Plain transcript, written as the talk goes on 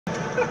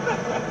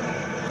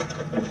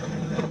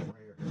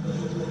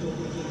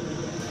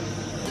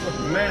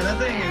Man, that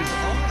thing is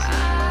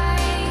awesome.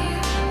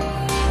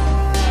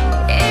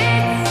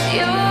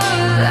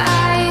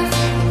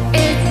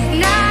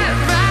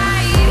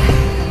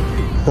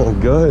 Oh,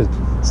 good.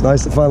 It's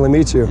nice to finally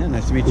meet you. Yeah,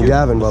 nice to meet you.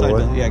 Gavin, by the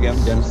way. Yeah,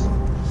 Gavin, Dennis.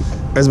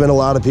 There's been a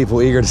lot of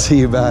people eager to see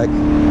you back.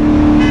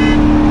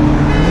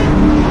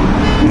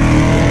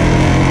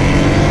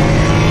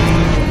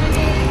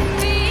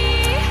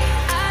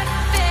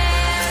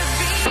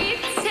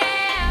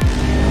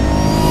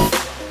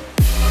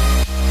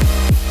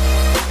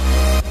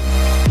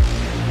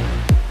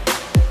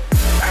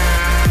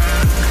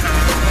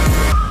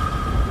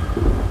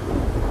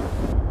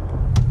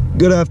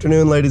 Good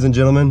afternoon, ladies and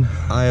gentlemen.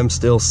 I am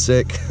still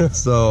sick,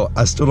 so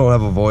I still don't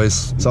have a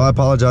voice, so I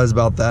apologize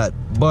about that.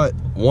 But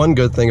one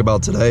good thing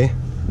about today,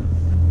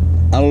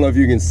 I don't know if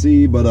you can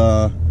see, but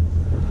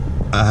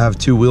I have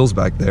two wheels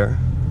back there.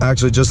 I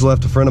actually just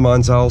left a friend of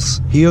mine's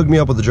house. He hooked me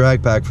up with a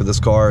drag pack for this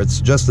car. It's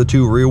just the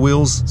two rear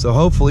wheels, so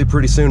hopefully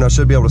pretty soon I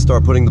should be able to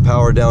start putting the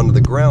power down to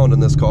the ground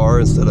in this car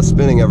instead of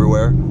spinning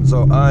everywhere.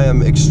 So I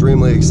am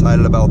extremely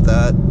excited about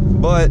that.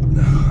 But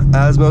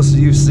as most of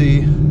you see,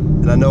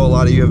 and I know a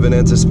lot of you have been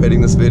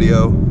anticipating this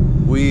video,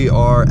 we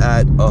are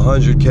at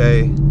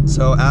 100K.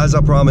 So as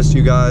I promised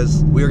you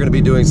guys, we are gonna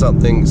be doing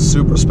something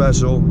super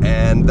special,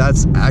 and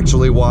that's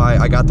actually why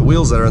I got the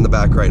wheels that are in the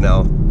back right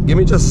now. Give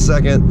me just a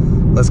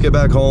second, let's get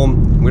back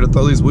home. I'm gonna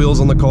throw these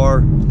wheels on the car,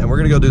 and we're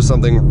gonna go do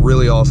something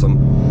really awesome.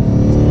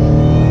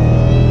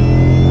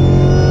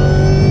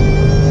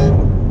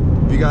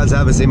 If you guys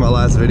haven't seen my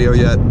last video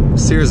yet,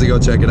 seriously go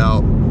check it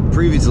out.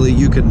 Previously,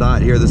 you could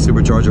not hear the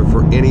supercharger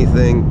for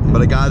anything,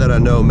 but a guy that I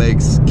know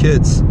makes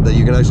kits that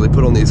you can actually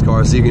put on these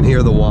cars so you can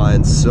hear the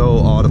whine so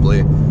audibly.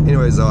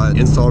 Anyways, I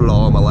installed it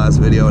all in my last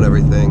video and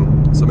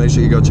everything, so make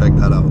sure you go check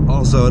that out.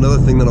 Also, another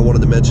thing that I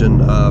wanted to mention,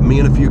 me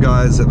and a few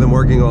guys have been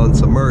working on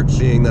some merch,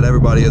 being that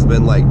everybody has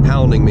been like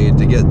pounding me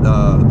to get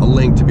a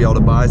link to be able to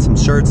buy some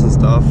shirts and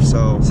stuff.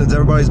 So since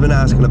everybody's been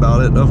asking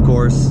about it, of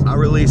course, I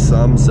released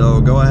some,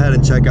 so go ahead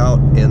and check out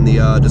in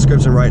the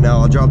description right now.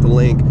 I'll drop the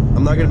link.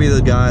 I'm not gonna be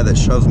the guy that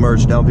shoves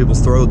merch down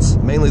people's throats.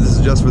 Mainly this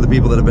is just for the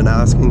people that have been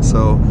asking,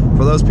 so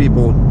for those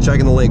people,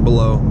 checking the link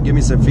below. Give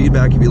me some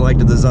feedback if you like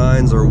the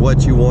designs or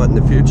what you want in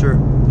the future.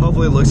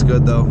 Hopefully it looks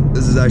good though.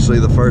 This is actually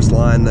the first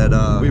line that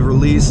we've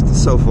released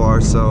so far,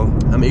 so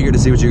I'm eager to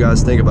see what you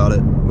guys think about it.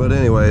 But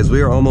anyways,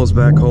 we are almost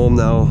back home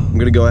now. I'm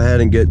gonna go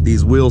ahead and get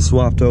these wheels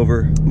swapped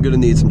over. I'm gonna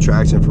need some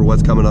traction for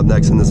what's coming up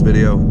next in this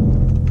video.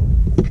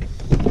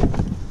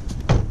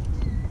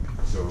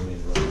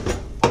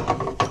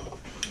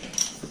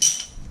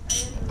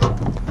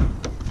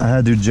 I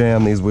had to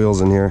jam these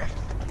wheels in here.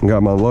 I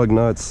got my lug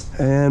nuts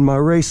and my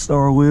Race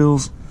Star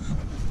wheels.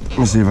 Let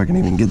me see if I can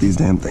even get these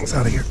damn things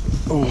out of here.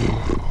 Oh.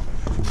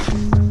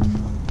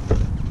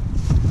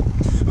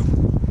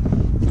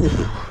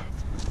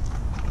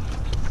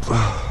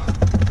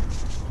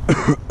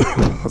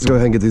 Let's go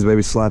ahead and get these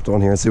babies slapped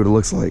on here and see what it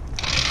looks like.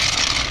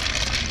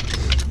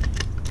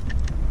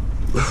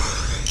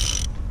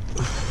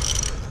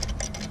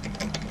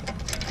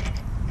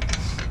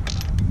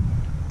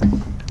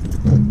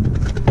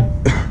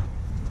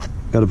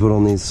 Got to put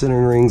on these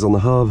centering rings on the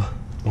hub.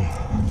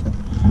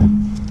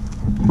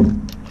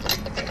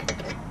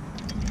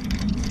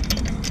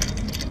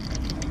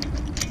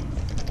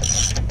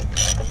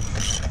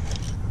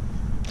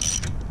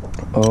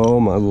 Oh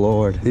my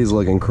Lord, these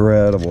look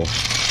incredible.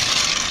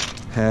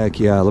 Heck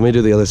yeah, let me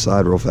do the other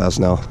side real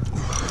fast now.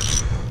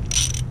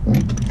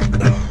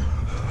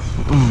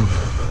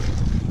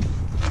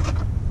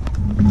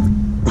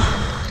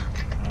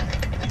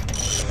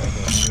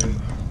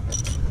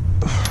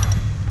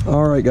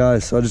 All right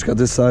guys, so I just got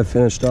this side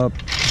finished up.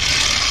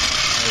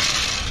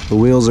 The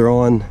wheels are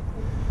on.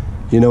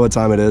 You know what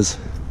time it is.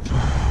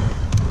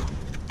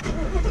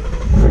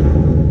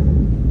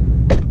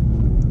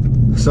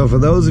 So for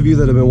those of you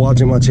that have been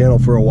watching my channel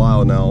for a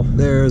while now,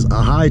 there's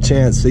a high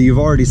chance that you've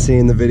already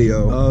seen the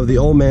video of the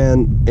old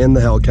man in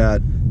the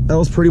Hellcat. That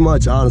was pretty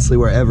much honestly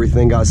where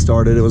everything got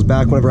started. It was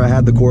back whenever I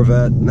had the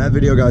Corvette, and that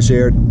video got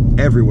shared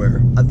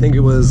everywhere. I think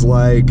it was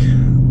like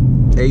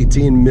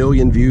 18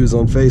 million views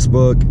on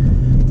Facebook,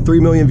 3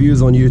 million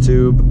views on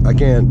YouTube. I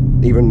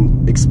can't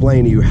even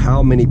explain to you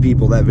how many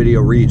people that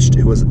video reached.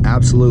 It was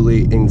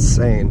absolutely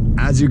insane.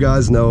 As you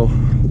guys know,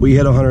 we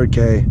hit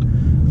 100K.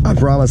 I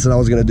promised that I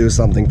was gonna do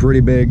something pretty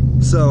big.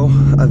 So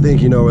I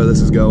think you know where this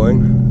is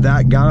going.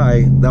 That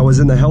guy that was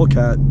in the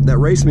Hellcat that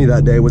raced me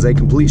that day was a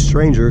complete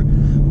stranger,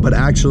 but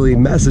actually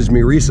messaged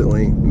me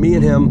recently. Me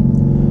and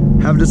him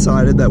have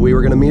decided that we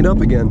were gonna meet up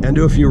again and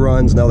do a few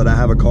runs now that I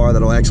have a car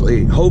that'll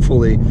actually,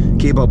 hopefully,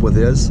 keep up with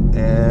his.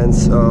 And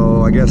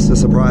so I guess the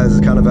surprise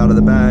is kind of out of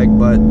the bag,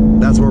 but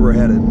that's where we're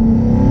headed.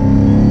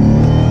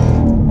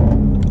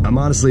 I'm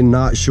honestly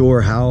not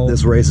sure how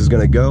this race is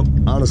gonna go.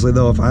 Honestly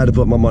though, if I had to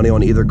put my money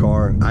on either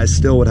car, I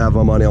still would have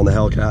my money on the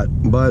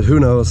Hellcat. But who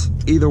knows?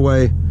 Either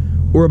way,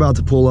 we're about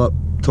to pull up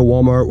to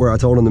Walmart where I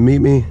told him to meet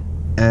me,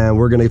 and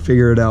we're gonna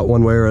figure it out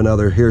one way or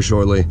another here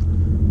shortly.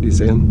 Do you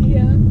see him?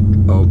 Yeah.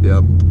 Oh,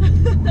 yep.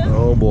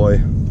 Oh Oh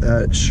boy,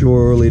 that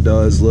surely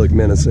does look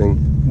menacing.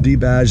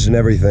 Debadged and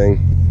everything.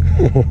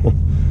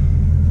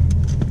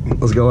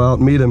 Let's go out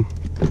and meet him.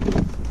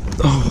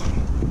 Oh.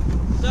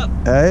 What's up?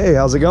 Hey,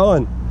 how's it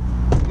going?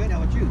 Good,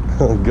 how about you?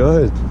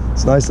 Good.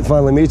 It's nice to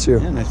finally meet you.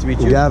 Yeah, nice to meet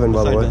you. Gavin,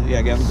 by the way.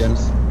 Yeah, Gavin,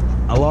 Dennis.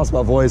 I lost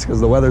my voice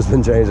because the weather's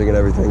been changing and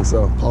everything,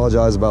 so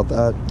apologize about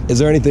that. Is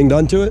there anything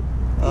done to it?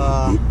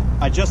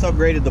 I just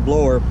upgraded the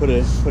blower, put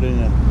in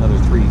another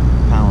 3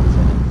 pounds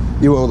in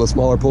it. You went with a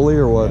smaller pulley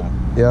or what?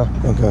 Yeah?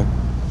 Okay.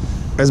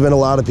 There's been a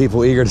lot of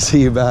people eager to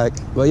see you back.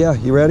 But yeah,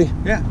 you ready?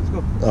 Yeah, let's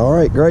go. All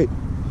right, great.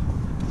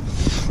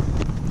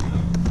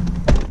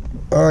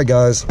 All right,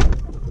 guys.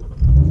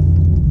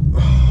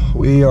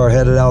 We are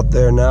headed out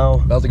there now.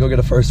 About to go get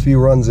the first few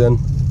runs in.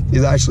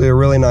 He's actually a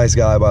really nice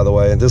guy, by the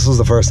way. This was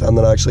the first time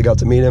that I actually got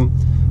to meet him,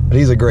 but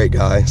he's a great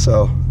guy.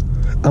 So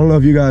I don't know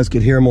if you guys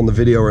could hear him on the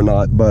video or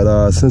not,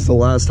 but since the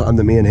last time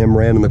that me and him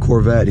ran in the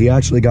Corvette, he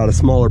actually got a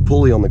smaller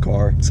pulley on the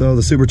car. So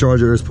the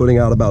supercharger is putting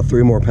out about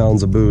 3 more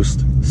pounds of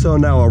boost. So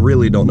now I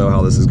really don't know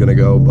how this is gonna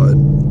go, but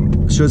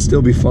it should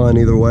still be fun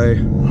either way.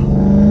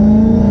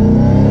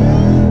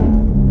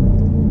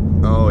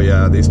 Oh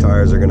yeah, these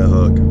tires are gonna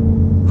hook.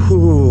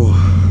 Whew.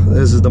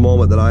 This is the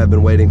moment that I have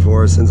been waiting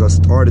for since I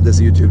started this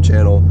YouTube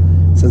channel.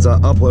 Since I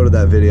uploaded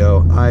that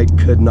video, I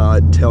could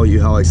not tell you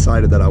how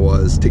excited that I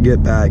was to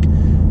get back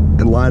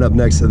and line up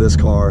next to this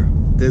car.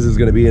 This is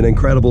gonna be an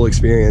incredible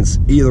experience.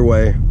 Either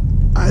way,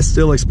 I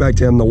still expect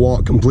him to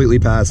walk completely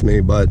past me,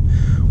 but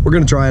we're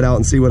gonna try it out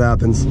and see what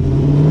happens.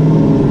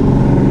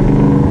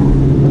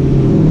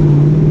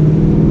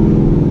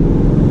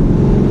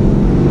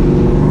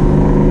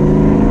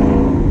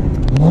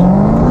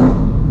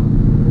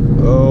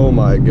 Oh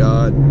my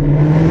God.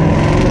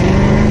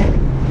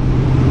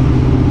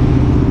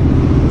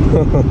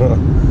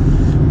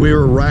 We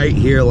were right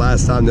here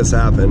last time this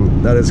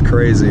happened. That is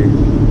crazy.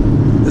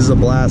 This is a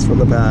blast from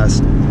the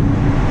past.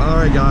 All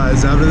right,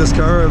 guys, after this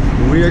curve,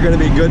 we are gonna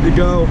be good to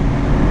go.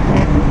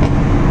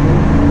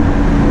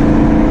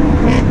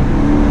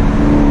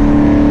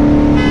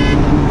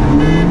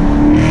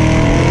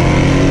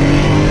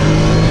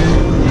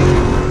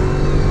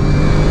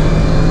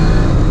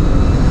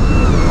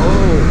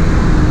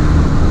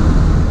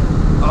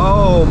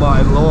 Oh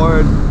my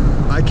Lord.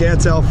 I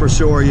can't tell for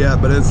sure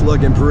yet, but it's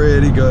looking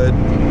pretty good.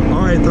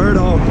 All right, third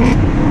hole.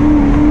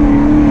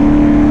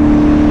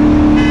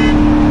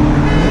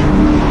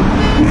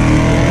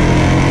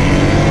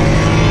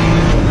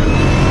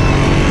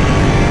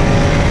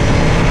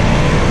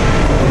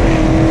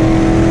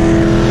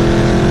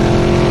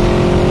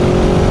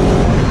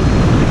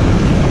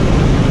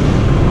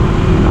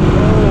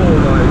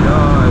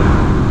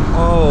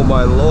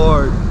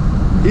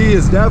 He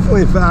is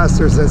definitely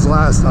faster since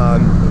last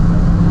time.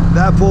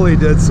 That pulley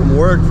did some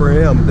work for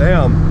him.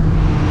 Damn.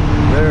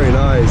 Very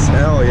nice.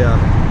 Hell yeah.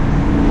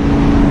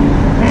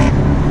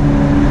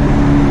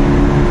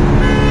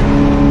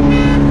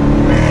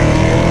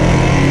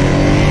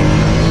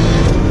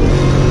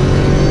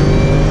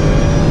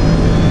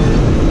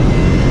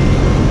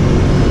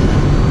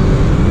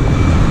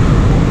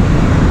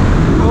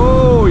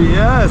 Oh,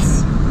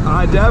 yes.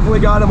 I definitely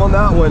got him on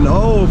that one.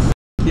 Oh,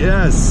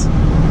 yes.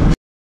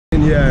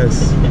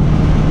 Yes.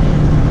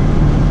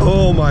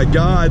 Oh my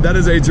God, that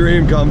is a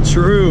dream come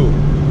true.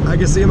 I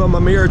can see him on my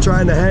mirror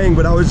trying to hang,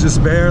 but I was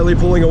just barely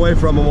pulling away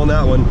from him on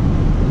that one.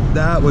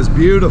 That was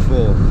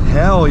beautiful.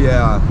 Hell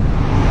yeah.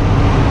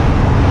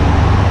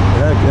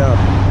 Heck yeah.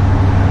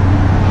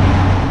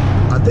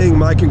 I think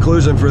my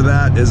conclusion for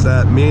that is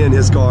that me and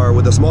his car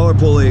with a smaller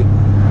pulley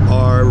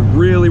are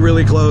really,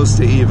 really close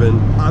to even.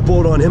 I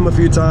pulled on him a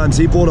few times,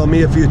 he pulled on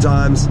me a few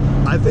times.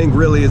 I think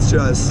really it's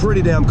just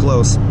pretty damn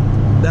close.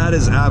 That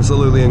is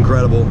absolutely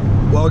incredible.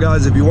 Well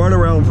guys, if you weren't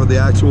around for the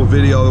actual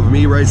video of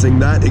me racing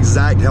that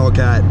exact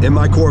Hellcat in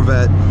my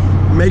Corvette,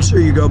 make sure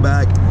you go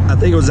back. I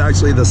think it was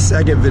actually the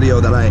second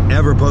video that I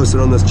ever posted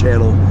on this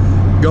channel.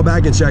 Go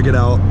back and check it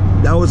out.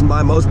 That was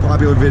my most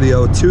popular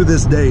video to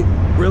this date.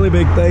 Really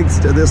big thanks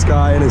to this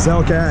guy and his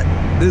Hellcat.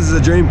 This is a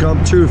dream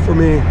come true for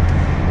me.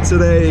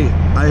 Today,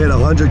 I hit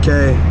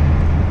 100K,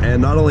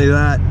 and not only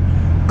that,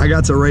 I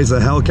got to race a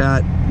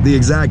Hellcat, the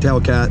exact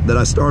Hellcat that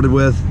I started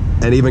with,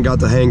 and even got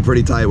to hang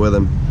pretty tight with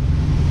him.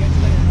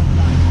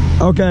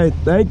 Okay,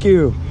 thank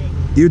you.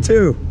 You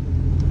too.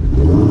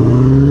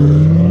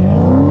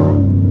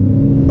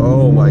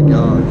 Oh my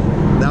God.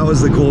 That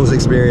was the coolest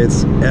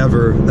experience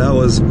ever. That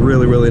was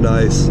really, really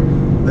nice.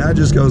 That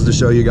just goes to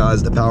show you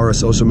guys the power of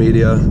social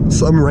media.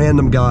 Some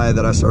random guy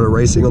that I started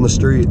racing on the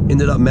street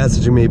ended up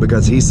messaging me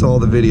because he saw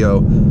the video,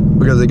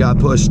 because it got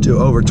pushed to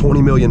over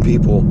 20 million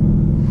people.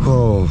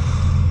 Oh,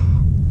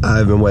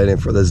 I've been waiting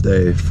for this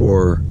day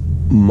for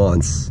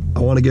months. I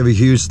want to give a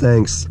huge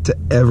thanks to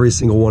every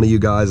single one of you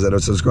guys that are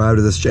subscribed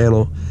to this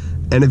channel.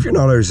 And if you're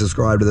not already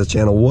subscribed to this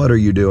channel, what are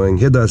you doing?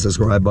 Hit that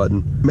subscribe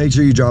button. Make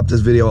sure you drop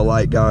this video a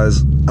like,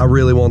 guys. I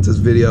really want this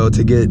video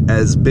to get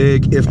as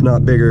big, if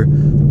not bigger,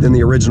 than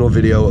the original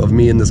video of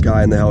me and this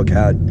guy in the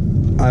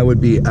Hellcat. I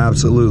would be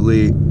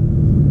absolutely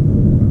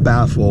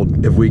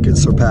baffled if we could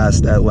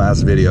surpass that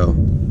last video.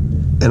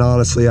 And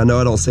honestly, I know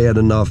I don't say it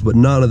enough, but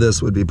none of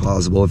this would be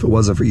possible if it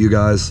wasn't for you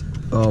guys.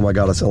 Oh my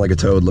God, I sound like a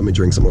toad. Let me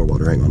drink some more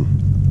water, hang on.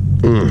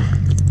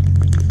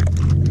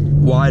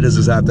 Why does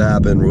this have to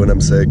happen when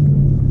I'm sick?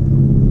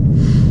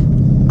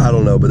 I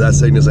don't know, but that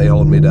sickness ain't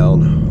holding me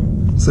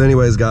down. So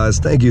anyways, guys,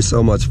 thank you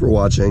so much for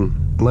watching.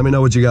 Let me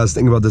know what you guys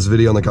think about this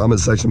video in the comment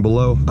section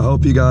below. I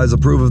hope you guys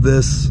approve of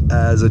this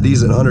as a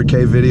decent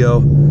 100K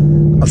video.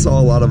 I saw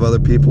a lot of other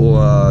people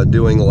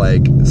doing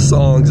like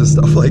songs and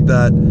stuff like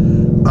that.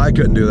 I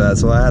couldn't do that,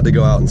 so I had to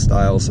go out in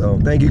style. So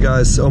thank you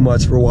guys so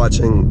much for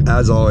watching.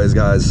 As always,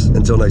 guys,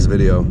 until next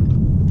video.